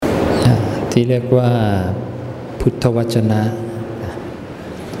ที่เรียกว่าพุทธวจนะ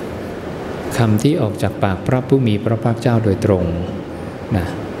คำที่ออกจากปากพระผู้มีพระภาคเจ้าโดยตรงนะ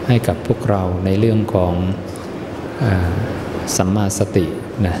ให้กับพวกเราในเรื่องของสัมมาสติ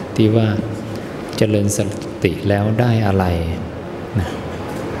นะที่ว่าเจริญสติแล้วได้อะไรนะ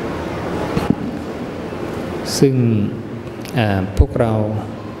ซึ่งพวกเรา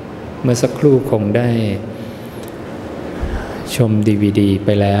เมื่อสักครู่คงได้ชม DVD ไป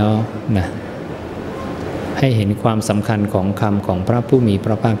แล้วนะให้เห็นความสำคัญของคำของพระผู้มีพ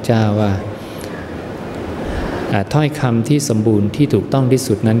ระภาคเจ้าว่าถ้อยคำที่สมบูรณ์ที่ถูกต้องที่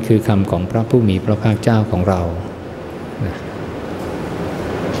สุดนั้นคือคำของพระผู้มีพระภาคเจ้าของเรานะ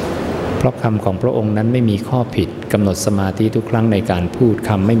เพราะคำของพระองค์นั้นไม่มีข้อผิดกำหนดสมาธิทุกครั้งในการพูด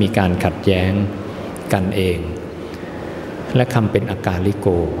คำไม่มีการขัดแย้งกันเองและคำเป็นอากาลิโก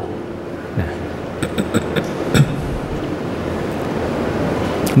นะ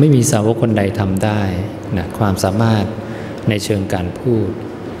ไม่มีสาวกคนใดทำได้นะความสามารถในเชิงการพูด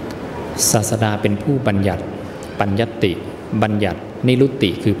ศาสดาเป็นผู้บัญญัติปัญญัติบัญญัตินิรุตติ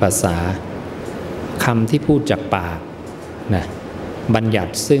คือภาษาคำที่พูดจากปากนะบัญญั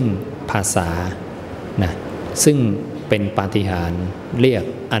ติซึ่งภาษานะซึ่งเป็นปาฏิหาริย์เรียก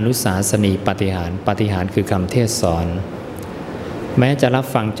อนุสาสนีปาฏิหาริย์ปาฏิหาริย์คือคำเทศสอนแม้จะรับ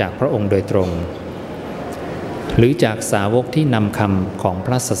ฟังจากพระองค์โดยตรงหรือจากสาวกที่นำคำของพ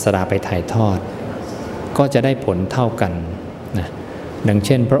ระศาสดาไปถ่ายทอดก็จะได้ผลเท่ากันนะดังเ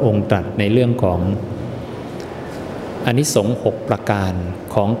ช่นพระองค์ตรัสในเรื่องของอานิสงส์6ประการ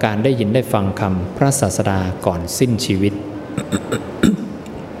ของการได้ยินได้ฟังคำพระศาสดาก่อนสิ้นชีวิต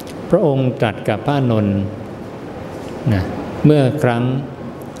พระองค์ตรัสกับพระอานนท์นะเมื่อครั้ง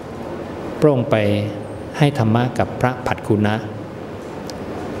พระองค์ไปให้ธรรมะกับพระผัดคุนะ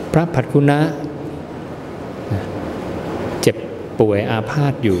พระผัดคุนะเจ็บป่วยอาพา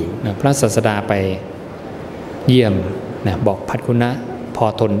ธอยู่นะพระศาสดาไปเยี่ยมนะบอกผัดคุนะพอ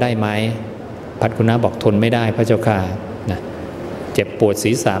ทนได้ไหมผัดคุนะบอกทนไม่ได้พระเจ้าค่ะนะเจ็บปวด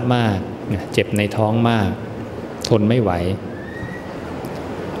ศีรษะมากนะเจ็บในท้องมากทนไม่ไหว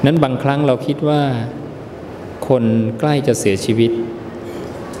นั้นบางครั้งเราคิดว่าคนใกล้จะเสียชีวิต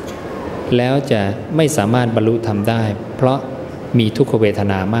แล้วจะไม่สามารถบรรลุธรรมได้เพราะมีทุกขเวท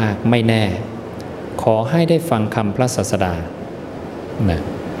นามากไม่แน่ขอให้ได้ฟังคำพระศาสดานะ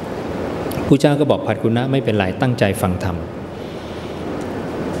ผู้เจ้าก็บอกผัดคุนะไม่เป็นไรตั้งใจฟังธรรม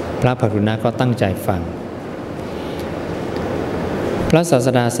พระผัดคุนะก็ตั้งใจฟังพระศาส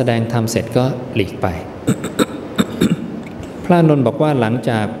ดาแสดงธรรมเสร็จก็หลีกไป พระอานนท์บอกว่าหลัง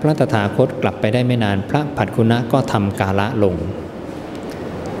จากพระตถาคตกลับไปได้ไม่นานพระผัดคุนะก็ทำกาละลง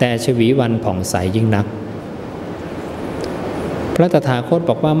แต่ชวีวันผ่องใสยิ่งนักพระตถาคต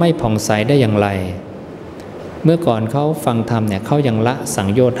บอกว่าไม่ผ่องใสได้อย่างไรเมื่อก่อนเขาฟังธรรมเนี่ยเขายังละสัง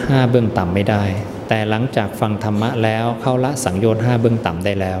โยชน์5เบื้องต่ำไม่ได้แต่หลังจากฟังธรรมะแล้วเขาละสังโยชน์5เบื้องต่ำไ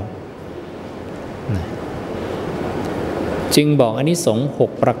ด้แล้วจึงบอกอานิสงส์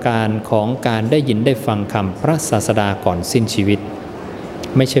6ประการของการได้ยินได้ฟังคำพระศาสดาก่อนสิ้นชีวิต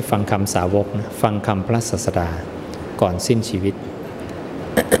ไม่ใช่ฟังคำสาวกนะฟังคำพระศาสดาก่อนสิ้นชีวิต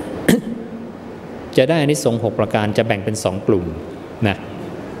จะได้อานิสงส์6ประการจะแบ่งเป็น2กลุ่มนะ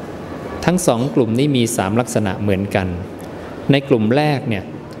ทั้ง2กลุ่มนี้มี3ลักษณะเหมือนกันในกลุ่มแรกเนี่ย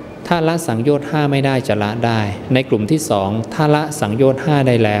ถ้าละสังโยชน์5ไม่ได้จะละได้ในกลุ่มที่2ถ้าละสังโยชน์5ไ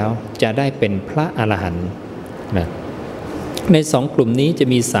ด้แล้วจะได้เป็นพระอรหันต์นะใน2กลุ่มนี้จะ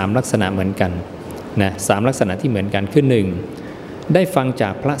มี3ลักษณะเหมือนกันนะ3ลักษณะที่เหมือนกันคือ1ได้ฟังจา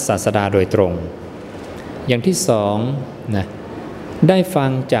กพระศาสดาโดยตรงอย่างที่2นะได้ฟั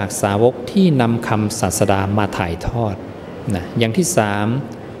งจากสาวกที่นำคำศาสดามาถ่ายทอดนะอย่างที่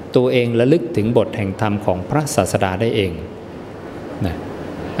3ตัวเองระลึกถึงบทแห่งธรรมของพระศาสดาได้เองนะ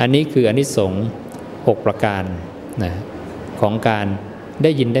อันนี้คืออานิสงส์6ประการนะของการไ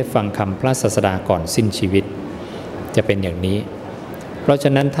ด้ยินได้ฟังคำพระศาสดาก่อนสิ้นชีวิตจะเป็นอย่างนี้เพราะฉ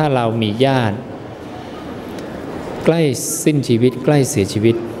ะนั้นถ้าเรามีญาติใกล้สิ้นชีวิตใกล้เสียชี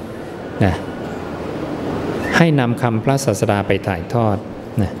วิตนะให้นำคำพระศาสดาไปถ่ายทอด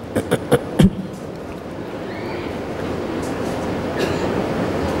นะ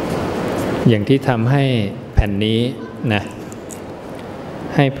อย่างที่ทำให้แผ่นนี้นะ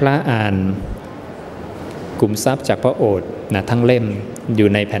ให้พระอ่านกลุ่มทรัพย์จากพระโอษฐ์นะทั้งเล่มอยู่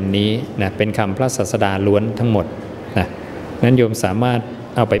ในแผ่นนี้นะเป็นคำพระศาสดาล้วนทั้งหมดนะนั้นโยมสามารถ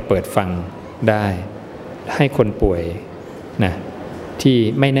เอาไปเปิดฟังได้ให้คนป่วยนะที่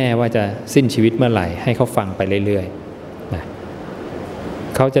ไม่แน่ว่าจะสิ้นชีวิตเมื่อไหร่ให้เขาฟังไปเรื่อยๆนะ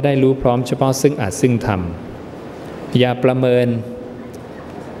เขาจะได้รู้พร้อมเฉพาะซึ่งอาจซึ่งธรรมอย่าประเมิ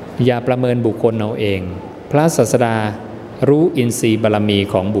นบุคคลเอาเองพระศาสดา รู้อินทรีย์บารมี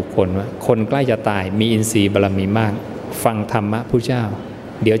ของบุคคลว่าคนใกล้จะตายมีอินทรีย์บารมีมากฟังธรรมะพุทธเจ้า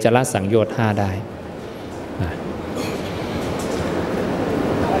เดี๋ยวจะละสังโยชน์5ได้นะ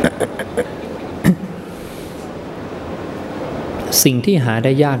สิ่งที่หาไ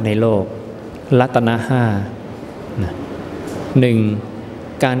ด้ยากในโลกรัตนะ5นะ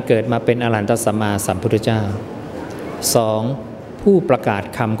1การเกิดมาเป็นอรหันตสัมมาสัมพุทธเจ้า 2. ผู้ประกาศ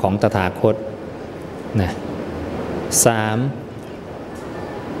คำของตถาคตนะ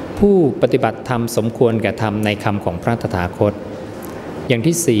 3. ผู้ปฏิบัติธรรมสมควรแก่ธรรมในคำของพระตถาคตอย่าง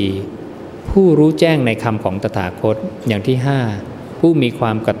ที่ 4. ผู้รู้แจ้งในคำของตถาคตอย่างที่ 5. ผู้มีคว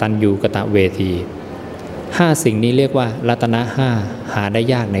ามกตัญญูกตเวที5สิ่งนี้เรียกว่ารัตนะ5หาได้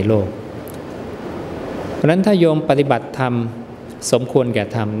ยากในโลกเพราะฉะนั้นถ้าโยมปฏิบัติธรรมสมควรแก่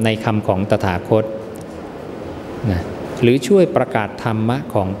ธรรมในคำของตถาคตนะหรือช่วยประกาศธรรมะ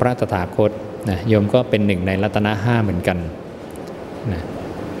ของพระตถาคตนะโยมก็เป็นหนึ่งในรัตนะ5เหมือนกันนะ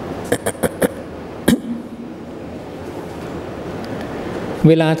เ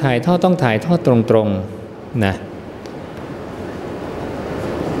วลาถ่ายทอดต้องถ่ายทอดตรงๆนะ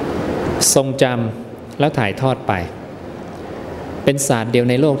ทรงจำแล้วถ่ายทอดไปเป็นศาสตร์เดียว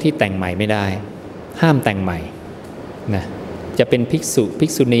ในโลกที่แต่งใหม่ไม่ได้ห้ามแต่งใหม่นะจะเป็นภิกษุภิ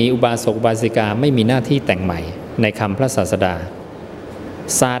กษุณีอุบาสกอุบาสิกาไม่มีหน้าที่แต่งใหม่ในคำพระศาสดา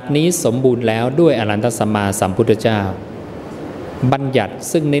ศาสตร์นี้สมบูรณ์แล้วด้วยอรหันตสัมมาสัมพุทธเจ้าบัญญัติ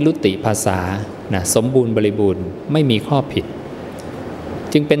ซึ่งในลุติภาษานะสมบูรณ์บริบูรณ์ไม่มีข้อผิด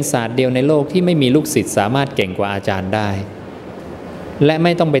จึงเป็นศาสตร์เดียวในโลกที่ไม่มีลูกศิษย์สามารถเก่งกว่าอาจารย์ได้และไ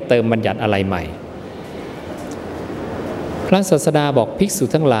ม่ต้องไปเติมบัญญัติอะไรใหม่พระศาสดาบอกภิกษุ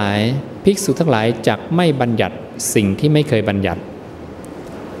ทั้งหลายจักไม่บัญญัติสิ่งที่ไม่เคยบัญญัติ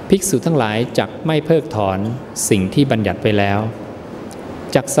ภิกษุทั้งหลายจักไม่เพิกถอนสิ่งที่บัญญัติไว้แล้ว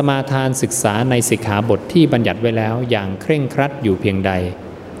จักสมาทานศึกษาในสิกขาบทที่บัญญัติไว้แล้วอย่างเคร่งครัดอยู่เพียงใด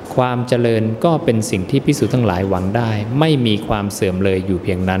ความเจริญก็เป็นสิ่งที่ภิกษุทั้งหลายหวังได้ไม่มีความเสื่อมเลยอยู่เ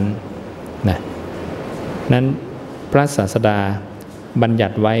พียงนั้นนะนั้นพระศาสดาบัญญั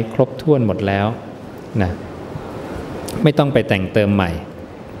ติไว้ครบถ้วนหมดแล้วนะไม่ต้องไปแต่งเติมใหม่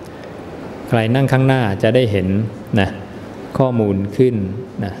ใครนั่งข้างหน้าจะได้เห็นนะข้อมูลขึ้น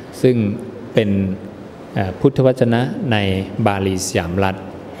นะซึ่งเป็นพุทธวจนะในบาลีสยามรัฐ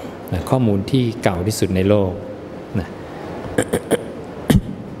นะข้อมูลที่เก่าที่สุดในโลกนะ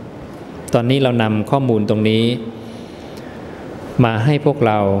ตอนนี้เรานำข้อมูลตรงนี้มาให้พวก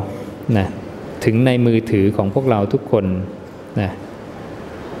เรานะถึงในมือถือของพวกเราทุกคนนะ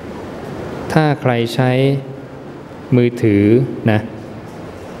ถ้าใครใช้มือถือนะ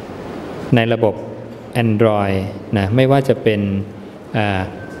ในระบบ Android นะไม่ว่าจะเป็น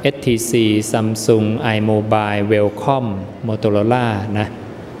HTC Samsung iMobile Welcome Motorola นะ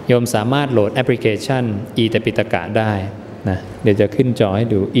โยมสามารถโหลดแอปพลิเคชัน อีตปิฎกะได้นะเดี๋ยวจะขึ้นจอให้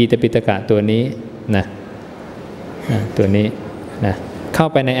ดูอีตปิฎกะตัวนี้นะตัวนี้นะเข้า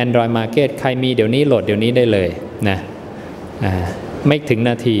ไปใน Android Market ใครมีเดี๋ยวนี้โหลดเดี๋ยวนี้ได้เลยนะไม่ถึงน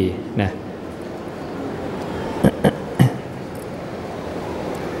าทีนะ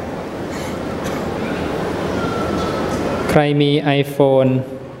ใครมี iPhone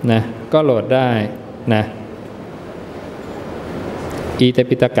นะก็โหลดได้นะอีต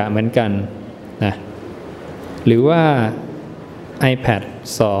ปิฎกะเหมือนกันนะหรือว่า iPad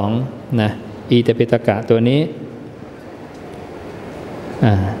 2นะอีตปิฎกะตัวนี้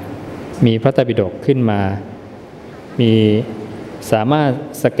มีพระไตรปิฎกขึ้นมามีสามารถ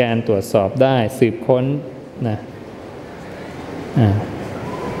สแกนตรวจสอบได้สืบค้นนะ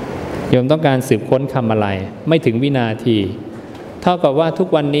โยมต้องการสืบค้นคำอะไรไม่ถึงวินาทีเท่ากับว่าทุก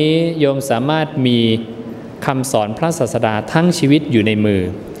วันนี้โยมสามารถมีคำสอนพระศาสดาทั้งชีวิตอยู่ในมือ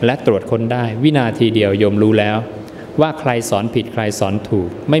และตรวจค้นได้วินาทีเดียวโยมรู้แล้วว่าใครสอนผิดใครสอนถูก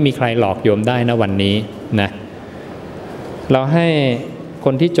ไม่มีใครหลอกโยมได้นะวันนี้นะเราให้ค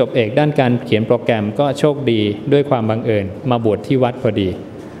นที่จบเอกด้านการเขียนโปรแกรมก็โชคดีด้วยความบังเอิญมาบวชที่วัดพอดี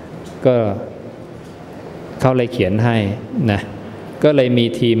ก็เขาเลยเขียนให้นะก็เลยมี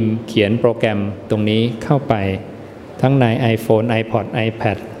ทีมเขียนโปรแกรมตรงนี้เข้าไปทั้งใน iPhone iPod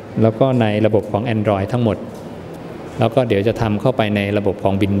iPad แล้วก็ในระบบของ Android ทั้งหมดแล้วก็เดี๋ยวจะทำเข้าไปในระบบข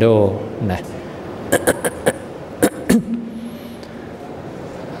อง Windows นะ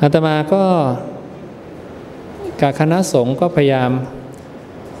อาตมาก็กับคณะสงฆ์ก็พยายาม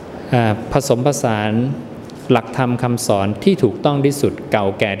ผสมผสานหลักธรรมคำสอนที่ถูกต้องที่สุดเก่า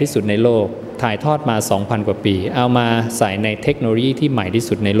แก่ที่สุดในโลกถ่ายทอดมา 2,000 กว่าปีเอามาใส่ในเทคโนโลยีที่ใหม่ที่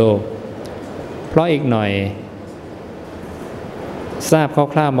สุดในโลกเพราะอีกหน่อยทราบ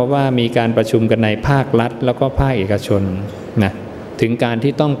คร่าวๆมาว่ามีการประชุมกันในภาครัฐแล้วก็ภาคเอกชนนะถึงการ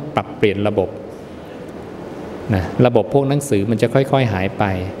ที่ต้องปรับเปลี่ยนระบบ นะระบบพวกหนังสือมันจะค่อยๆหายไป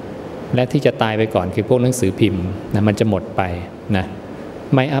และที่จะตายไปก่อนคือพวกหนังสือพิมพ์นะมันจะหมดไปนะ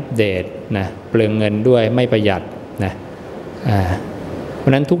ไม่อัปเดตนะเปลืองเงินด้วยไม่ประหยัดนะเพรา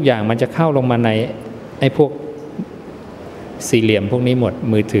ะนั้นทุกอย่างมันจะเข้าลงมาในไอ้พวกสี่เหลี่ยมพวกนี้หมด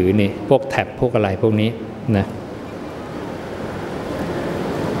มือถือนี่พวกแท็บพวกอะไรพวกนี้นะ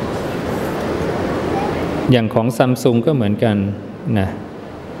อย่างของ Samsung ก็เหมือนกันนะ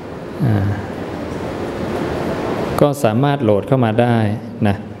ก็สามารถโหลดเข้ามาได้น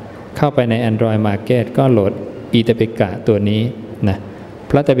ะเข้าไปใน Android Market ก็โหลดอีเตปิกะตัวนี้นะ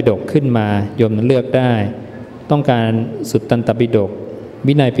พระไตรปิฎกขึ้นมาโยมเลือกได้ต้องการสุตตันตปิฎก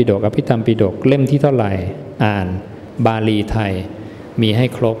วินัยปิฎกอภิธรรมปิฎกเล่มที่เท่าไหร่อ่านบาลีไทยมีให้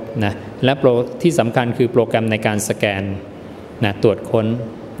ครบนะและที่สำคัญคือโปรแกรมในการสแกนนะตรวจค้น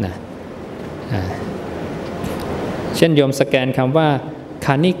นะเช่นโยมสแกนคำว่าค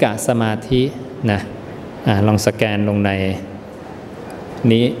านิกะสมาธินะลองสแกนลงใน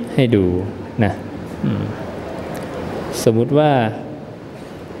นี้ให้ดูนะสมมุติว่า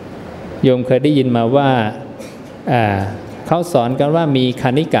โยมเคยได้ยินมาว่าเขาสอนกันว่ามีค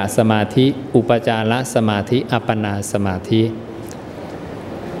านิกะสมาธิอุปจารสมาธิอัปปนาสมาธิ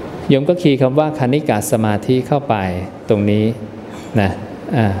โยมก็คีย์คำว่าคานิกะสมาธิเข้าไปตรงนี้นะ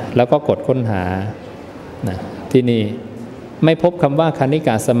แล้วก็กดค้นหานะที่นี่ไม่พบคำว่าคานิก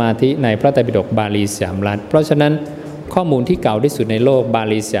ะสมาธิในพระไตรปิฎกบาลีสยามรัฐเพราะฉะนั้นข้อมูลที่เก่าที่สุดในโลกบา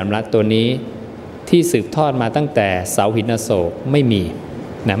ลีสยามรัฐตัวนี้ที่สืบทอดมาตั้งแต่เสาหินอโศกไม่มี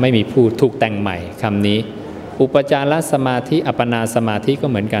นะไม่มีพูดถูกแต่งใหม่คำนี้อุปจารสมาธิอัปปนาสมาธิก็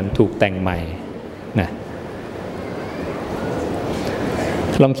เหมือนกันถูกแต่งใหม่นะ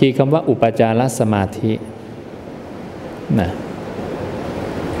ลองคีย์คำว่าอุปจารสมาธินะ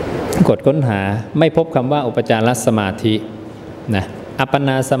กดค้นหาไม่พบคำว่าอุปจารสมาธินะอัปปน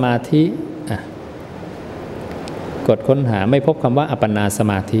าสมาธิกดค้นหาไม่พบคำว่าอัปปนาส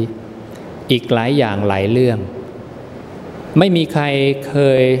มาธิอีกหลายอย่างหลายเรื่องไม่มีใครเค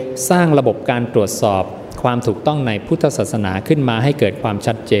ยสร้างระบบการตรวจสอบความถูกต้องในพุทธศาสนาขึ้นมาให้เกิดความ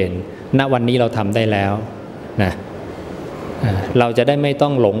ชัดเจนณวันนี้เราทำได้แล้วนะเราจะได้ไม่ต้อ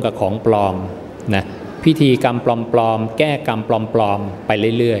งหลงกับของปลอมนะพิธีกรรมปลอมๆแก้กรรมปลอมๆไป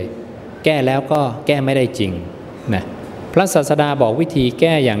เรื่อยๆแก้แล้วก็แก้ไม่ได้จริงนะพระศาสดาบอกวิธีแ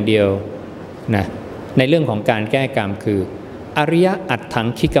ก้อย่างเดียวนะในเรื่องของการแก้กรรมคืออริยอัตถัง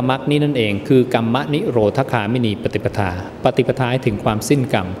คิกมักนี้นั่นเองคือกรรมนิโรธคามินีปฏิปทาให้ถึงความสิ้น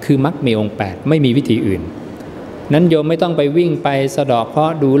กรรมคือมรรคมีองค์8ไม่มีวิธีอื่นนั้นโยมไม่ต้องไปวิ่งไปสะเดาะเคราะ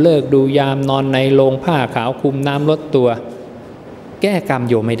ห์ดูฤกษ์ดูยามนอนในโลงผ้าขาวคลุมน้ำลดตัวแก้กรรม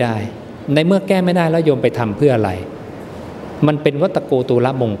โยมไม่ได้ในเมื่อแก้ไม่ได้แล้วโยมไปทำเพื่ออะไรมันเป็นวัตโกตุล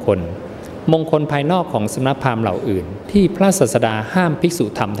มงคลภายนอกของสำนักพราหมณ์เหล่าอื่นที่พระศาสดาห้ามภิกษุ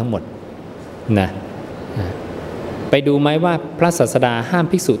ทำทั้งหมดนะไปดูไหมว่าพระศาสดาห้าม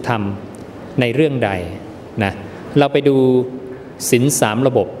ภิกษุทำในเรื่องใดนะเราไปดูศีล3ร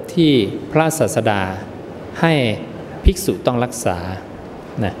ะบบที่พระศาสดาให้ภิกษุต้องรักษา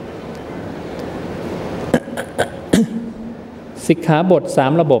นะสิกขาบท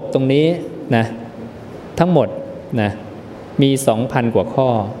3ระบบตรงนี้นะทั้งหมดนะมี 2,000 กว่าข้อ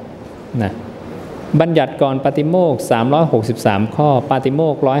นะบัญญัติก่อนปาติโมกข์363ข้อปาติโม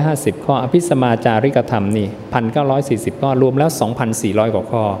กข์150ข้ออภิสมาจาริกธรรมนี่ 1,940 ข้อรวมแล้ว 2,400 กว่า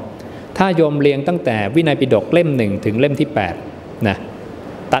ข้อถ้าโยมเรียงตั้งแต่วินัยปิฎกเล่ม1ถึงเล่มที่8นะ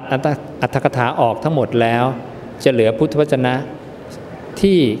ตัดอรรถกถาออกทั้งหมดแล้วจะเหลือพุทธวจนะ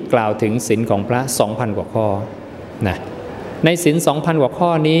ที่กล่าวถึงศีลของพระ 2,000 กว่าข้อนะในศีล 2,000 กว่าข้อ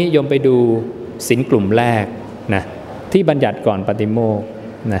นี้โยมไปดูศีลกลุ่มแรกนะที่บัญญัติก่อนปาติโมกข์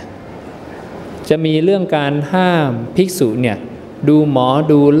นะจะมีเรื่องการห้ามภิกษุเนี่ยดูหมอ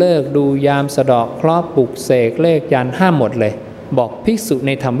ดูฤกษ์ดูยามสะเดาะเคราะห์ปลุกเสกเลขยันห้ามหมดเลยบอกภิกษุใ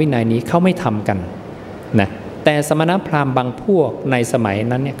นธรรมวินัยนี้เขาไม่ทำกันนะแต่สมณพราหมณ์บางพวกในสมัย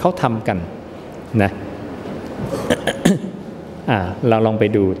นั้นเนี่ยเขาทำกันนะ เราลองไป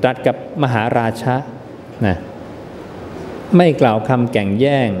ดูตรัสกับมหาราชะนะไม่กล่าวคำแก่งแ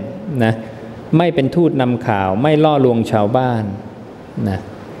ย่งนะไม่เป็นทูตนำข่าวไม่ล่อลวงชาวบ้านนะ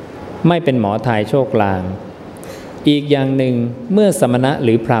ไม่เป็นหมอทายโชคลางอีกอย่างหนึ่งเมื่อสมณะห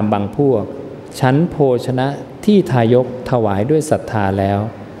รือพราหมณ์บางพวกฉันโภชนะที่ทายกถวายด้วยศรัทธาแล้ว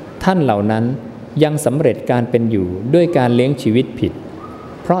ท่านเหล่านั้นยังสำเร็จการเป็นอยู่ด้วยการเลี้ยงชีวิตผิด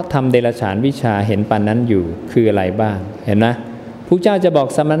เพราะทำเดรัจฉานวิชาเห็นปานนั้นอยู่คืออะไรบ้างเห็นไหมพระเจ้าจะบอก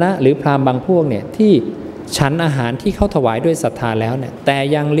สมณะหรือพราหมณ์บางพวกเนี่ยที่ฉันอาหารที่เขาถวายด้วยศรัทธาแล้วเนี่ยแต่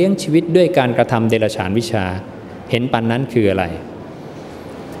ยังเลี้ยงชีวิตด้วยการกระทำเดรัจฉานวิชาเห็นปานนั้นคืออะไร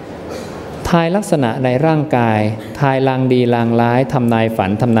ทายลักษณะในร่างกายทายลางดีลางร้ายทำนายฝั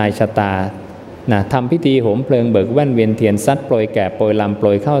นทำนายชะตา นะทำพิธีโหมเพลิงเบิกแว่นเวียนเทียนซัดโปรยแกะโปรยลำโปร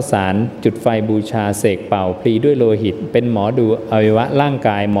ยข้าวสารจุดไฟบูชาเสกเป่าพลีด้วยโลหิตเป็นหมอดูอวัยวะร่างก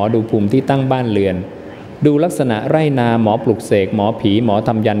ายหมอดูภูมิที่ตั้งบ้านเรือนดูลักษณะไร่นาหมอปลุกเสกหมอผีหมอท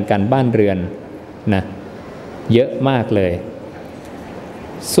ำยันกันบ้านเรือนนะเยอะมากเลย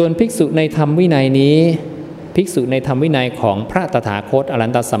ส่วนภิกษุในธรรมวินัยนี้ภิกษุในธรรมวินัยของพระตถาคตอรหั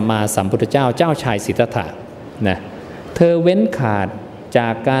นตสัมมาสัมพุทธเจ้าเจ้าชายสิทธัตถะนะเธอเว้นขาดจา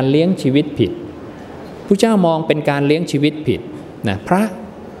กการเลี้ยงชีวิตผิดพระเจ้ามองเป็นการเลี้ยงชีวิตผิดนะพระ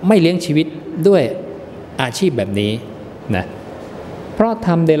ไม่เลี้ยงชีวิตด้วยอาชีพแบบนี้นะเพราะท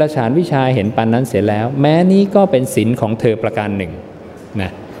ำเดรัจฉานวิชาเห็นปานนั้นเสียแล้วแม้นี้ก็เป็นศีลของเธอประการหนึ่งน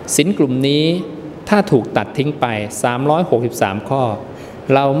ะศีลกลุ่มนี้ถ้าถูกตัดทิ้งไป363ข้อ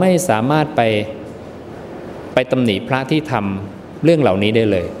เราไม่สามารถไปตำหนิพระที่ทำเรื่องเหล่านี้ได้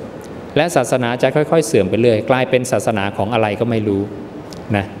เลยและศาสนาจะค่อยๆเสื่อมไปเรื่อยกลายเป็นศาสนาของอะไรก็ไม่รู้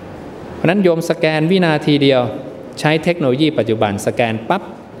นะเพราะนั้นโยมสแกนวินาทีเดียวใช้เทคโนโลยีปัจจุบันสแกนปั๊บ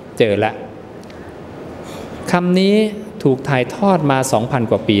เจอละคำนี้ถูกถ่ายทอดมา 2,000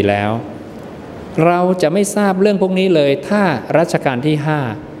 กว่าปีแล้วเราจะไม่ทราบเรื่องพวกนี้เลยถ้ารัชกาลที่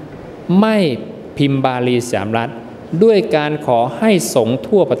5ไม่พิมพ์บาลีสามรัฐด้วยการขอให้สงฆ์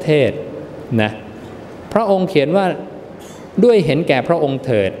ทั่วประเทศนะพระองค์เขียนว่าด้วยเห็นแก่พระองค์เ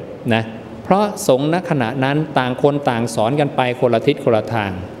ถิดนะเพราะสงฆ์ณขณะนั้นต่างคนต่างสอนกันไปคนละทิศคนละทา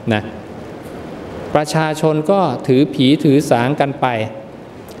งนะประชาชนก็ถือผีถือสางกันไป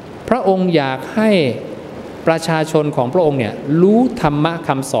พระองค์อยากให้ประชาชนของพระองค์เนี่ยรู้ธรรมะค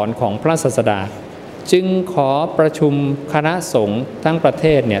ำสอนของพระศาสดาจึงขอประชุมคณะสงฆ์ทั้งประเท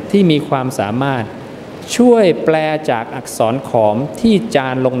ศเนี่ยที่มีความสามารถช่วยแปลจากอักษรขอมที่จา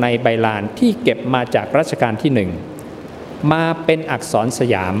นลงในใบลานที่เก็บมาจากรัชกาลที่1มาเป็นอักษรส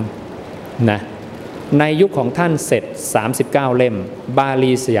ยามนะในยุคของท่านเสร็จ39เล่มบา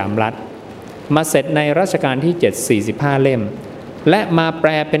ลีสยามรัฐมาเสร็จในรัชกาลที่7 45เล่มและมาแปล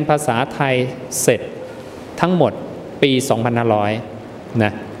เป็นภาษาไทยเสร็จทั้งหมดปี2500น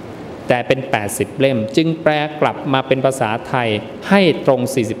ะแต่เป็น80เล่มจึงแปลกลับมาเป็นภาษาไทยให้ตรง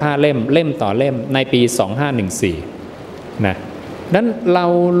45เล่มเล่มต่อเล่มในปี2514นะนั้นเรา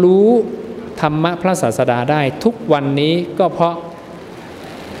รู้ธรรมะพระศาสดาได้ทุกวันนี้ก็เพราะ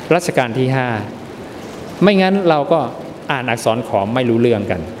รัชกาลที่5ไม่งั้นเราก็อ่านอักษรขอมไม่รู้เรื่อง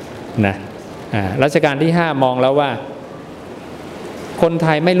กันนะรัชกาลที่5มองแล้วว่าคนไท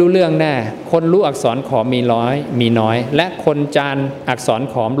ยไม่รู้เรื่องแน่คนรู้อักษรขอมมีน้อยและคนจานอักษร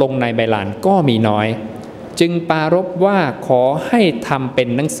ขอมลงในใบลานก็มีน้อยจึงปรารภว่าขอให้ทำเป็น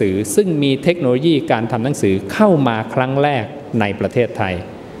หนังสือซึ่งมีเทคโนโลยีการทำหนังสือเข้ามาครั้งแรกในประเทศไทย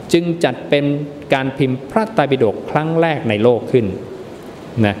จึงจัดเป็นการพิมพ์พระไตรปิฎกครั้งแรกในโลกขึ้น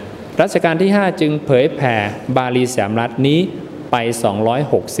นะรัชกาลที่5จึงเผยแผ่บาลีสามรัฐนี้ไป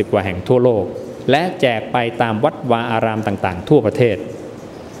260กว่าแห่งทั่วโลกและแจกไปตามวัดวาอารามต่างๆทั่วประเทศ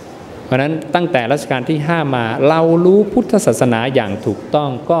เพราะนั้นตั้งแต่รัชกาลที่5มาเรารู้พุทธศาสนาอย่างถูกต้อง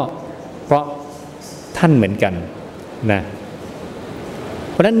ก็เพราะท่านเหมือนกันนะ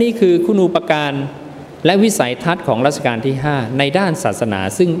เพราะนั้นนี่คือคุณูปการและวิสัยทัศน์ของรัชกาลที่5ในด้านศาสนา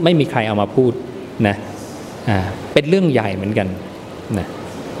ซึ่งไม่มีใครเอามาพูดนะเป็นเรื่องใหญ่เหมือนกันนะ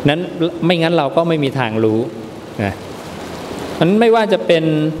นั้นไม่งั้นเราก็ไม่มีทางรู้นะมันไม่ว่าจะเป็น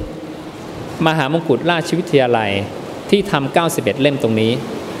มหามงกุฎราชวิทยาลัยที่ทำ91เล่มตรงนี้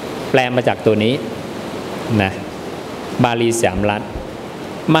แปลมาจากตัวนี้นะบาลีสามรัฐ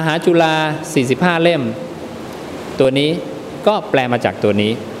มหาจุฬา45เล่มตัวนี้ก็แปลมาจากตัว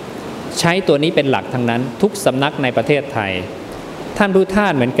นี้ใช้ตัวนี้เป็นหลักทั้งนั้นทุกสำนักในประเทศไทยท่านพุทธทา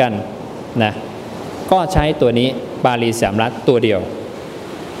สเหมือนกันนะก็ใช้ตัวนี้บาลีสามรัฐตัวเดียว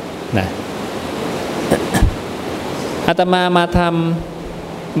นะอาตมาท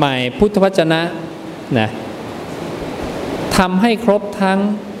ำใหม่พุทธวจนะนะทำให้ครบทั้ง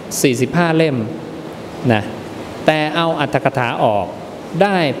45เล่มนะแต่เอาอรรถกถาออกไ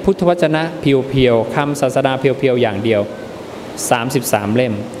ด้พุทธวจนะเพียวๆคำศาสดาเพียวๆอย่างเดียว33เล่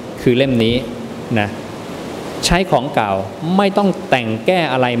มคือเล่มนี้นะใช้ของเก่าไม่ต้องแต่งแก้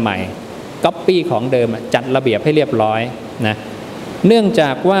อะไรใหม่ก๊อปปี้ของเดิมจัดระเบียบให้เรียบร้อยนะเนื่องจ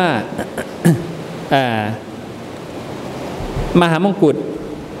ากว่ามหามงกุฎ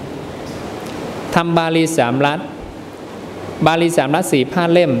ทำบาลีสามรัฐบาลีสามรัฐ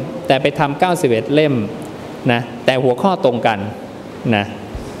45เล่มแต่ไปทำ91เล่มนะแต่หัวข้อตรงกันนะ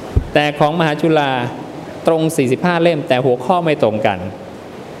แต่ของมหาจุฬาตรง45เล่มแต่หัวข้อไม่ตรงกัน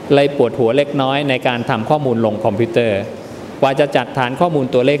เลยปวดหัวเล็กน้อยในการทำข้อมูลลงคอมพิวเตอร์กว่าจะจัดฐานข้อมูล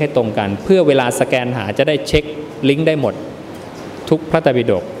ตัวเลขให้ตรงกันเพื่อเวลาสแกนหาจะได้เช็คลิงก์ได้หมดทุกพระไตรปิ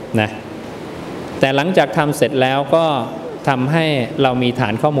ฎกนะแต่หลังจากทำเสร็จแล้วก็ ทำให้เรามีฐา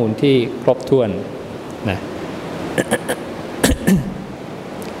นข้อมูลที่ครบถ้วนนะ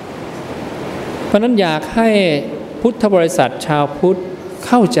เพราะนั้นอยากให้พุทธบริษัทชาวพุทธเ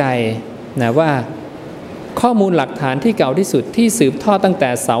ข้าใจนะว่าข้อมูลหลักฐานที่เก่าที่สุดที่สืบทอดตั้งแต่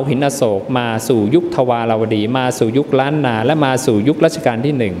เสาหินอโศกมาสู่ยุคทวารวดีมาสู่ยุคล้านนาและมาสู่ยุครัชกาล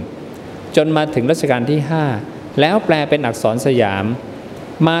ที่1จนมาถึงรัชกาลที่5แล้วแปลเป็นอักษรสยาม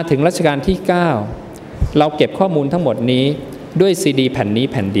มาถึงรัชกาลที่9เราเก็บข้อมูลทั้งหมดนี้ด้วยซีดีแผ่นนี้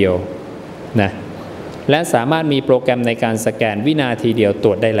แผ่นเดียวนะและสามารถมีโปรแกรมในการสแกนวินาทีเดียวตร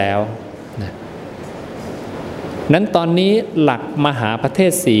วจได้แล้วนะนั้นตอนนี้หลักมหาประเท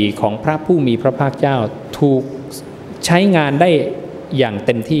ศ4ของพระผู้มีพระภาคเจ้าถูกใช้งานได้อย่างเ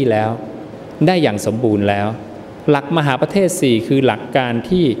ต็มที่แล้วได้อย่างสมบูรณ์แล้วหลักมหาประเทศ4คือหลักการ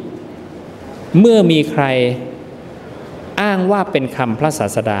ที่เมื่อมีใครอ้างว่าเป็นคำพระศา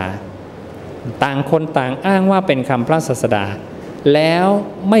สดาต่างคนต่างอ้างว่าเป็นคำพระศาสดาแล้ว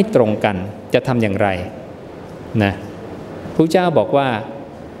ไม่ตรงกันจะทำอย่างไรนะพระเจ้าบอกว่า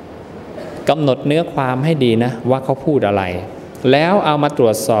กำหนดเนื้อความให้ดีนะว่าเขาพูดอะไรแล้วเอามาตร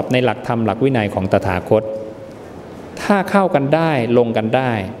วจสอบในหลักธรรมหลักวินัยของตถาคตถ้าเข้ากันได้ลงกันไ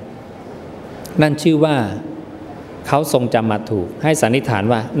ด้นั่นชื่อว่าเขาทรงจำมาถูกให้สันนิษฐาน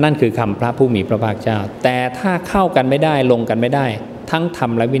ว่านั่นคือคำพระผู้มีพระภาคเจ้าแต่ถ้าเข้ากันไม่ได้ลงกันไม่ได้ทั้งธรร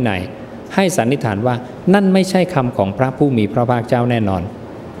มและวินัยให้สันนิษฐานว่านั่นไม่ใช่คำของพระผู้มีพระภาคเจ้าแน่นอน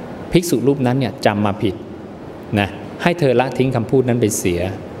ภิกษุรูปนั้นเนี่ยจำมาผิดนะให้เธอละทิ้งคำพูดนั้นไปเสีย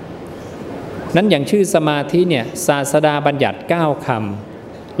นั้นอย่างชื่อสมาธิเนี่ยศาสดาบัญญัติ9ค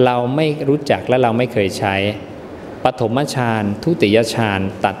ำเราไม่รู้จักและเราไม่เคยใช้ปฐมฌานทุติยฌาน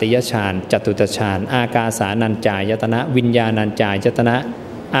ตติยฌานจตุตฌานอากาสานัญจายตนะวิญญาณัญจายตนะ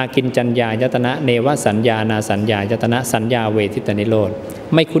อากิญจัญญายตนะเนวสัญญานาสัญญายตนะสัญญาเวทิตนิโรธ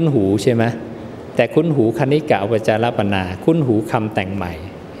ไม่คุ้นหูใช่ไหมแต่คุ้นหูคณิกะอุปจารปนาคุ้นหูคำแต่งใหม่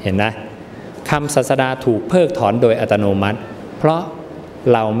เห็นนะคำศาสดาถูกเพิกถอนโดยอัตโนมัติเพราะ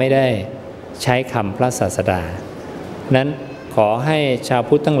เราไม่ได้ใช้คำพระศาสดานั้นขอให้ชาว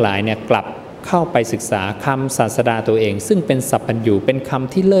พุทธทั้งหลายเนี่ยกลับเข้าไปศึกษาคำศาสดาตัวเองซึ่งเป็นสัพพัญญูเป็นค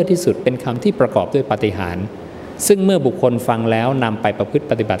ำที่เลิศที่สุดเป็นคำที่ประกอบด้วยปาฏิหาริย์ซึ่งเมื่อบุคคลฟังแล้วนำไปประพฤติ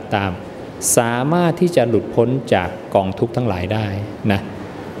ปฏิบัติตามสามารถที่จะหลุดพ้นจากกองทุกข์ทั้งหลายได้นะ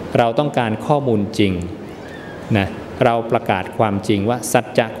เราต้องการข้อมูลจริงนะเราประกาศความจริงว่าสัจ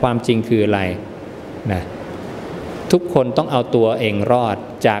จะความจริงคืออะไรนะทุกคนต้องเอาตัวเองรอด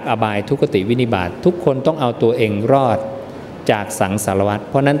จากอบายทุกขติวินิบาตทุกคนต้องเอาตัวเองรอดจากสังสารวัฏ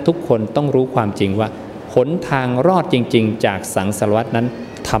เพราะนั้นทุกคนต้องรู้ความจริงว่าหนทางรอดจริงๆจากสังสารวัฏนั้น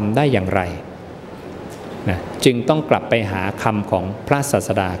ทำได้อย่างไรนะจึงต้องกลับไปหาคำของพระศาส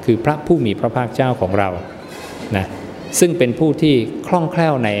ดาคือพระผู้มีพระภาคเจ้าของเรานะซึ่งเป็นผู้ที่คล่องแคล่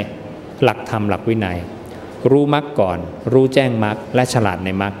วในหลักธรรมหลักวินัยรู้มรรคก่อนรู้แจ้งมรรคและฉลาดใน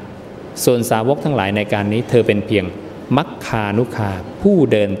มรรคส่วนสาวกทั้งหลายในการนี้เธอเป็นเพียงมัคคานุคาผู้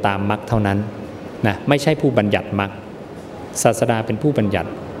เดินตามมรรคเท่านั้นนะไม่ใช่ผู้บัญญัติมรรคศาสดาเป็นผู้บัญญัติ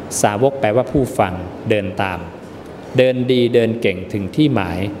สาวกแปลว่าผู้ฟังเดินตามเดินดีเดินเก่งถึงที่หม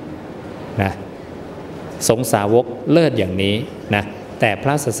ายนะสงฆ์สาวกเลิศอย่างนี้นะแต่พร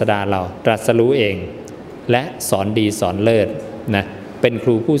ะศาสดาเราตรัสรู้เองและสอนดีสอนเลิศนะเป็นค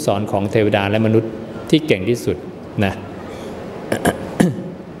รูผู้สอนของเทวดาและมนุษย์ที่เก่งที่สุดนะ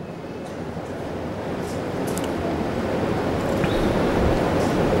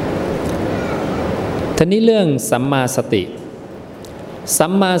ทีนี้เรื่องสัมมาสติสั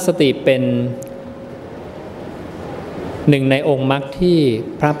มมาสติเป็นหนึ่งในองค์มรรคที่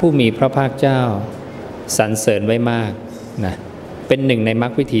พระผู้มีพระภาคเจ้าสรรเสริญไว้มากนะเป็นหนึ่งในมร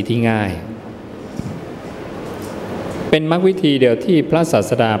รควิธีที่ง่ายเป็นมรรควิธีเดียวที่พระศา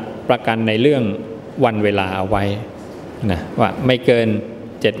สดาประกันในเรื่องวันเวลาเอาไว้นะว่าไม่เกิน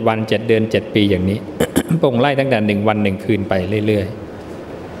7วัน7เดือน7ปีอย่างนี้ พระองค์ไล่ตั้งแต่1วัน1คืนไปเรื่อยๆ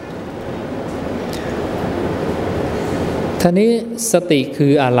ทีนี้สติคื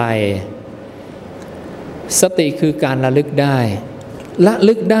ออะไรสติคือการระลึกได้ระ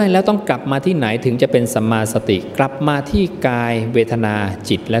ลึกได้แล้วต้องกลับมาที่ไหนถึงจะเป็นสัมมาสติกลับมาที่กายเวทนา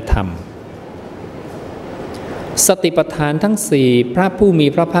จิตและธรรมสติปัฏฐานทั้ง4พระผู้มี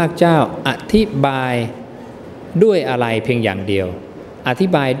พระภาคเจ้าอธิบายด้วยอะไรเพียงอย่างเดียวอธิ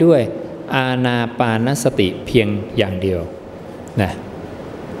บายด้วยอานาปานสติเพียงอย่างเดียวนะ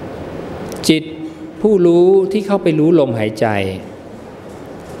จิตผู้รู้ที่เข้าไปรู้ลมหายใจ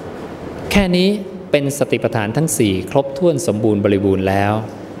แค่นี้เป็นสติปัฏฐานทั้ง4ครบถ้วนสมบูรณ์บริบูรณ์แล้ว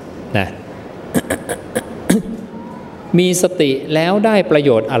นะ มีสติแล้วได้ประโย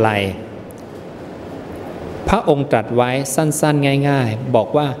ชน์อะไรพระองค์ตรัสไว้สั้นๆง่ายๆบอก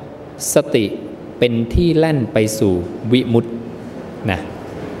ว่าสติ เป็นที่แล่นไปสู่วิมุตตินะ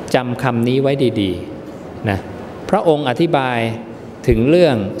จำคำนี้ไว้ดีๆนะพระองค์อธิบายถึงเรื่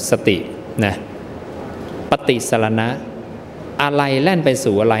องสตินะปฏิสรณะอะไรแล่นไป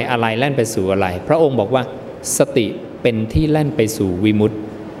สู่อะไรอะไรแล่นไปสู่อะไรพระองค์บอกว่าสติเป็นที่แล่นไปสู่วิมุตติ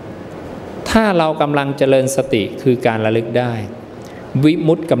ถ้าเรากำลังเจริญสติคือการระลึกได้วิ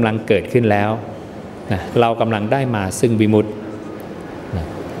มุตติกำลังเกิดขึ้นแล้วนะเรากำลังได้มาซึ่งวิมุตตินะ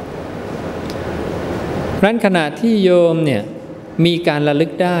นั้นขณะที่โยมเนี่ยมีการระลึ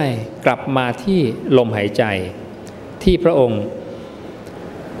กได้กลับมาที่ลมหายใจที่พระองค์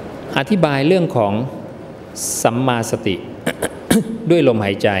อธิบายเรื่องของสัมมาสติ ด้วยลมห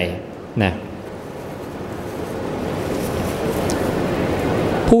ายใจนะ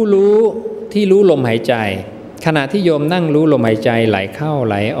ผู้รู้ที่รู้ลมหายใจขณะที่โยมนั่งรู้ลมหายใจไหลเข้า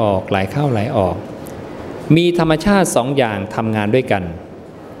ไหลออกไหลเข้าไหลออกมีธรรมชาติสองอย่างทำงานด้วยกัน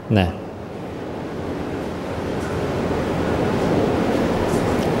นะ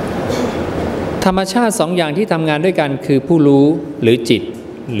ธรรมชาติสองอย่างที่ทำงานด้วยกันคือผู้รู้หรือจิต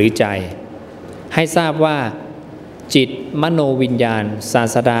หรือใจให้ทราบว่าจิตมโนวิญญาณศา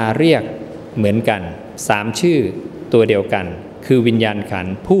สดาเรียกเหมือนกัน3ชื่อตัวเดียวกันคือวิญญาณขัน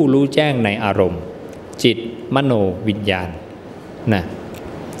ธ์ผู้รู้แจ้งในอารมณ์จิตมโนวิญญาณนะ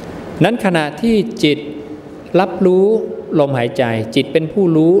นั้นขณะที่จิตรับรู้ลมหายใจจิตเป็นผู้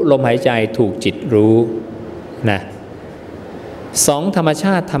รู้ลมหายใจถูกจิตรู้นะสองธรรมช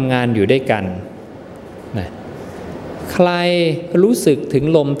าติทำงานอยู่ด้วยกันนะใครรู้สึกถึง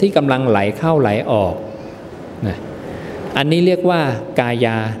ลมที่กำลังไหลเข้าไหลออกนะอันนี้เรียกว่ากาย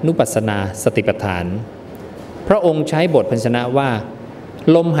านุปัสสนาสติปัฏฐานพระองค์ใช้บทพยัญชนะว่า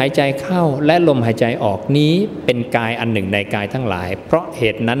ลมหายใจเข้าและลมหายใจออกนี้เป็นกายอันหนึ่งในกายทั้งหลายเพราะเห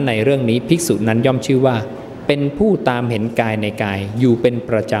ตุนั้นในเรื่องนี้ภิกษุนั้นย่อมชื่อว่าเป็นผู้ตามเห็นกายในกายอยู่เป็น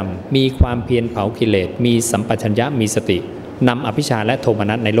ประจำมีความเพียรเผากิเลสมีสัมปชัญญะมีสตินำอภิชาและโทม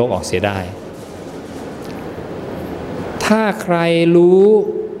นัสในโลกออกเสียได้ถ้าใครรู้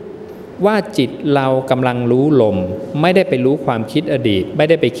ว่าจิตเรากำลังรู้ลมไม่ได้ไปรู้ความคิดอดีตไม่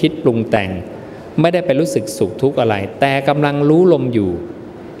ได้ไปคิดปรุงแต่งไม่ได้ไปรู้สึกสุขทุกข์อะไรแต่กำลังรู้ลมอยู่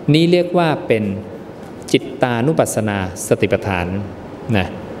นี้เรียกว่าเป็นจิตตานุปัสสนาสติปัฏฐานนะ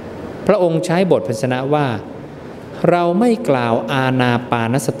พระองค์ใช้บทพยัญชนะว่าเราไม่กล่าวอานาปา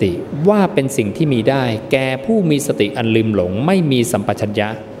นสติว่าเป็นสิ่งที่มีได้แก่ผู้มีสติอันลืมหลงไม่มีสัมปชัญญะ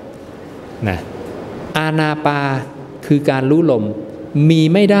นะอานาปาคือการรู้ลมมี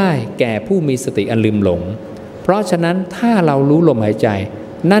ไม่ได้แก่ผู้มีสติอันลืมหลงเพราะฉะนั้นถ้าเรารู้ลมหายใจ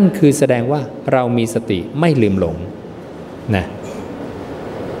นั่นคือแสดงว่าเรามีสติไม่ลืมหลงนะ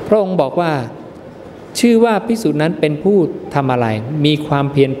พระองค์บอกว่าชื่อว่าภิกษุนั้นเป็นผู้ทำอะไรมีความ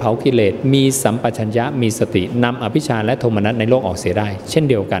เพียรเผากิเลสมีสัมปชัญญะมีสตินำอภิชาและโทมนัสในโลกออกเสียได้เช่น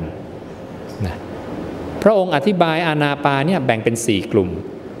เดียวกันนะพระองค์อธิบายอานาปาเนี่ยแบ่งเป็น4กลุ่ม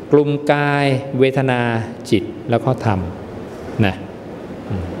กลุ่มกายเวทนาจิตแล้วก็ธรรมนะ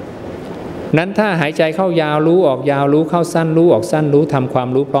นั้นถ้าหายใจเข้ายาวรู้ออกยาวรู้เข้าสั้นรู้ออกสั้นรู้ทำความ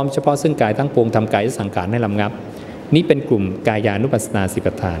รู้พร้อมเฉพาะซึ่งกายทั้งปวงทำกายสังขารให้ลำงับนี่เป็นกลุ่มกายานุปัสสนาสติ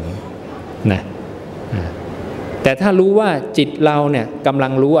ปัฏฐานนะแต่ถ้ารู้ว่าจิตเราเนี่ยกำลั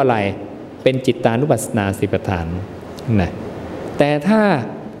งรู้อะไรเป็นจิตตานุปัสสนาสติปัฏฐานนะแต่ถ้า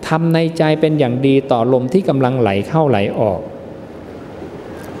ทำในใจเป็นอย่างดีต่อลมที่กำลังไหลเข้าไหลออก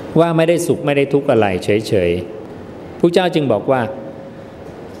ว่าไม่ได้สุขไม่ได้ทุกข์อะไรเฉยๆพระเจ้าจึงบอกว่า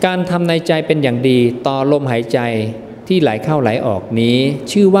การทำในใจเป็นอย่างดีต่อลมหายใจที่ไหลเข้าไหลออกนี้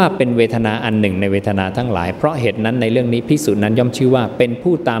ชื่อว่าเป็นเวทนาอันหนึ่งในเวทนาทั้งหลายเพราะเหตุนั้นในเรื่องนี้ภิกษุนั้นย่อมชื่อว่าเป็น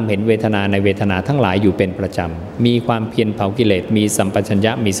ผู้ตามเห็นเวทนาในเวทนาทั้งหลายอยู่เป็นประจำมีความเพียรเผากิเลสมีสัมปชัญญ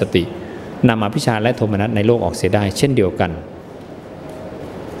ะมีสตินำอภิชาและโทมนัสในโลกออกเสียได้เช่นเดียวกัน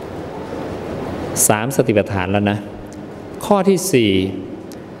3สติปัฏฐานแล้วนะข้อที่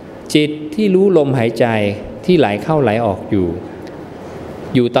4จิตที่รู้ลมหายใจที่ไหลเข้าไหลออกอ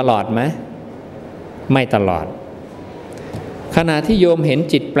ยู่ตลอดไหมไม่ตลอดขณะที่โยมเห็น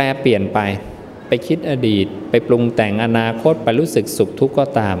จิตแปรเปลี่ยนไปคิดอดีตไปปรุงแต่งอนาคตไปรู้สึกสุขทุกข์ก็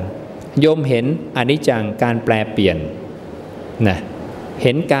ตามโยมเห็นอนิจจังการแปรเปลี่ยนนะเ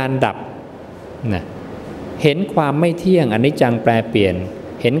ห็นการดับนะเห็นความไม่เที่ยงอนิจจังแปรเปลี่ยน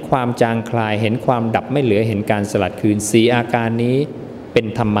เห็นความจางคลายเห็นความดับไม่เหลือเห็นการสลัดคืน4อาการนี้เป็น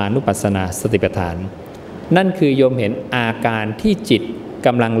ธรรมานุปัสสนาสติปัฏฐานนั่นคือโยมเห็นอาการที่จิตก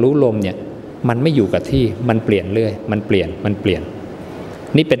ำลังรู้ลมเนี่ยมันไม่อยู่กับที่มันเปลี่ยนเรื่อยมันเปลี่ยน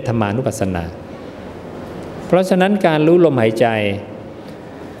นี่เป็นธรรมานุปัสสนาเพราะฉะนั้นการรู้ลมหายใจ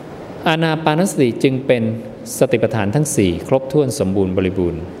อานาปานสติจึงเป็นสติปัฏฐานทั้ง4ครบถ้วนสมบูรณ์บริบู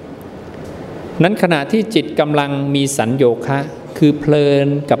รณ์นั้นขณะที่จิตกำลังมีสัญโยคะคือเพลิน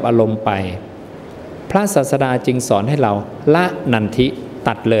กับอารมณ์ไป พระศาสดาจึงสอนให้เราละนันทิ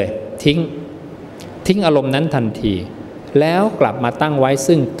ตัดเลยทิ้งอารมณ์นั้นทันทีแล้วกลับมาตั้งไว้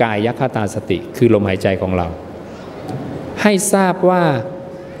ซึ่งกายคตาสติคือลมหายใจของเราให้ทราบว่า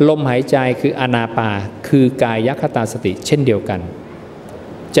ลมหายใจคืออานาปาคือกายคตาสติเช่นเดียวกัน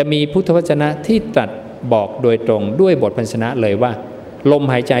จะมีพุทธวจนะที่ตรัสบอกโดยตรงด้วยบทพันชนะเลยว่าลม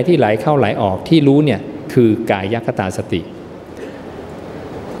หายใจที่ไหลเข้าไหลออกที่รู้เนี่ยคือกายคตาสติ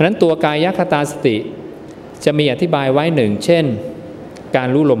เพราะนั้นตัวกายคตาสติจะมีอธิบายไว้หนึ่งเช่นการ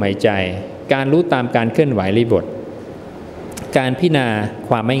รู้ลมหายใจการรู้ตามการเคลื่อนไหวอิริยาบถการพิจารณาค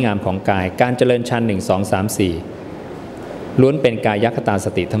วามไม่งามของกายการเจริญฌาน1 2 3 4ล้วนเป็นกายคตาส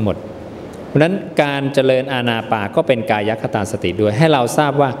ติทั้งหมดเพราะฉะนั้นการเจริญอานาปานก็เป็นกายคตาสติด้วยให้เราทรา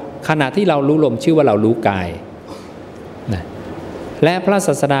บว่าขณะที่เรารู้ลมชื่อว่าเรารู้กายนะและพระศ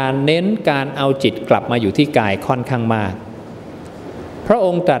าสดาเน้นการเอาจิตกลับมาอยู่ที่กายค่อนข้างมากพระอ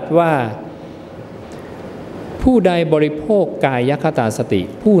งค์ตรัสว่าผู้ใดบริโภคกายคตาสติ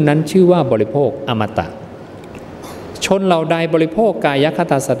ผู้นั้นชื่อว่าบริโภคอมตะชนเหล่าใดบริโภคกายค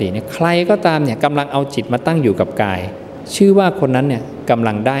ตาสติเนี่ยใครก็ตามเนี่ยกำลังเอาจิตมาตั้งอยู่กับกายชื่อว่าคนนั้นเนี่ยกำ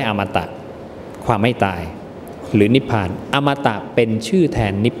ลังได้อมตะความไม่ตายหรือนิพพานอมตะเป็นชื่อแท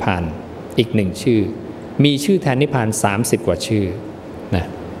นนิพพานอีกหนึ่งชื่อมีชื่อแทนนิพพาน30 กว่าชื่อนะ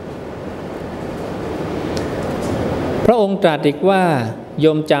พระองค์ตรัสอีกว่าโย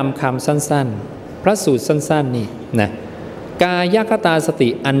มจำคำสั้นๆพระสูตรสั้นๆนี่นะกายคตาสติ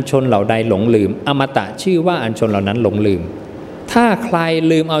อันชนเหล่าใดหลงลืมอมตะชื่อว่าอันชนเหล่านั้นหลงลืมถ้าใคร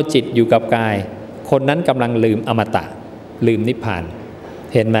ลืมเอาจิตอยู่กับกายคนนั้นกำลังลืมอมตะลืมนิพพาน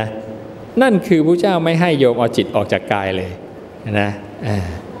เห็นไหมนั่นคือพระเจ้าไม่ให้โยมเอาจิตออกจากกายเลยนะ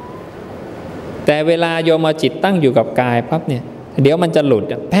แต่เวลาโยมเอาจิตตั้งอยู่กับกายปั๊บเนี่ยเดี๋ยวมันจะหลุด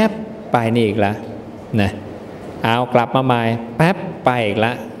แป๊บไปนี่อีกแล้วนะเอากลับมาใหม่แป๊บไปอีกแ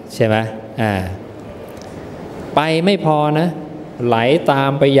ล้วใช่ไหมไปไม่พอนะไหลตา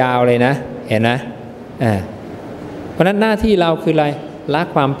มไปยาวเลยนะเห็นนะเพราะนั้นหน้าที่เราคืออะไรละ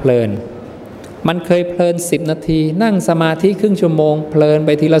ความเพลินมันเคยเพลิน10 นาทีนั่งสมาธิครึ่งชั่วโมงเพลินไป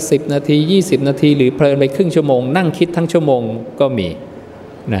ทีละ10 นาที20 นาทีหรือเพลินไปครึ่งชั่วโมงนั่งคิดทั้งชั่วโมงก็มี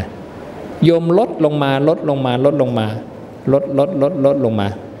นะโยมลดลงมาลดลงมาลดลงมาลดลงมา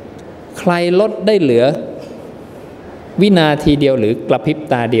ใครลดได้เหลือวินาทีเดียวหรือกระพริบ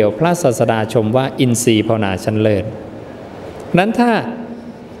ตาเดียวพระศาสดาชมว่าอินทรีย์ภาวนาชั้นเลิศนั้นถ้า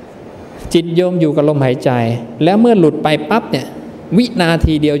จิตโยมอยู่กับลมหายใจแล้วเมื่อหลุดไปปั๊บเนี่ยวินา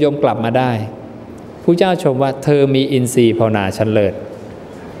ทีเดียวโยมกลับมาได้พระเจ้าชมว่าเธอมีอินทรีย์ภาวนาชั้นเลิศ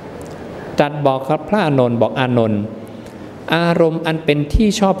ตรัสบอกครับพระอานนท์บอกอานนท์อารมณ์อันเป็นที่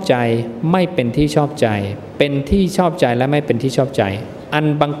ชอบใจไม่เป็นที่ชอบใจเป็นที่ชอบใจและไม่เป็นที่ชอบใจอัน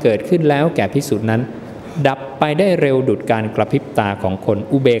บังเกิดขึ้นแล้วแก่ภิกษุนั้นดับไปได้เร็วดุจการกระพริบตาของคน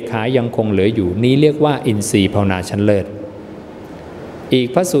อุเบกขายังคงเหลืออยู่นี้เรียกว่าอินทรีย์ภาวนาชั้นเลิศอีก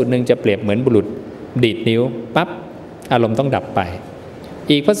พระสูตรหนึ่งจะเปรียบเหมือนบุรุษดีดนิ้วปั๊บอารมณ์ต้องดับไป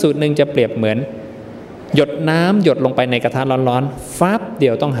อีกพระสูตรหนึ่งจะเปรียบเหมือนหยดน้ำหยดลงไปในกระทะร้อนๆฟับเดี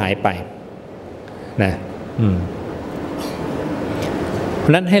ยวต้องหายไปนะเพรา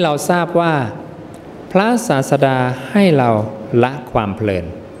ะนั้นให้เราทราบว่าพระศาสดาให้เราละความเพลิน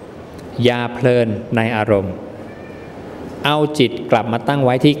อย่าเพลินในอารมณ์เอาจิตกลับมาตั้งไ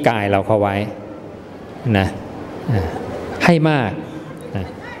ว้ที่กายเราเข้าไว้นะให้มาก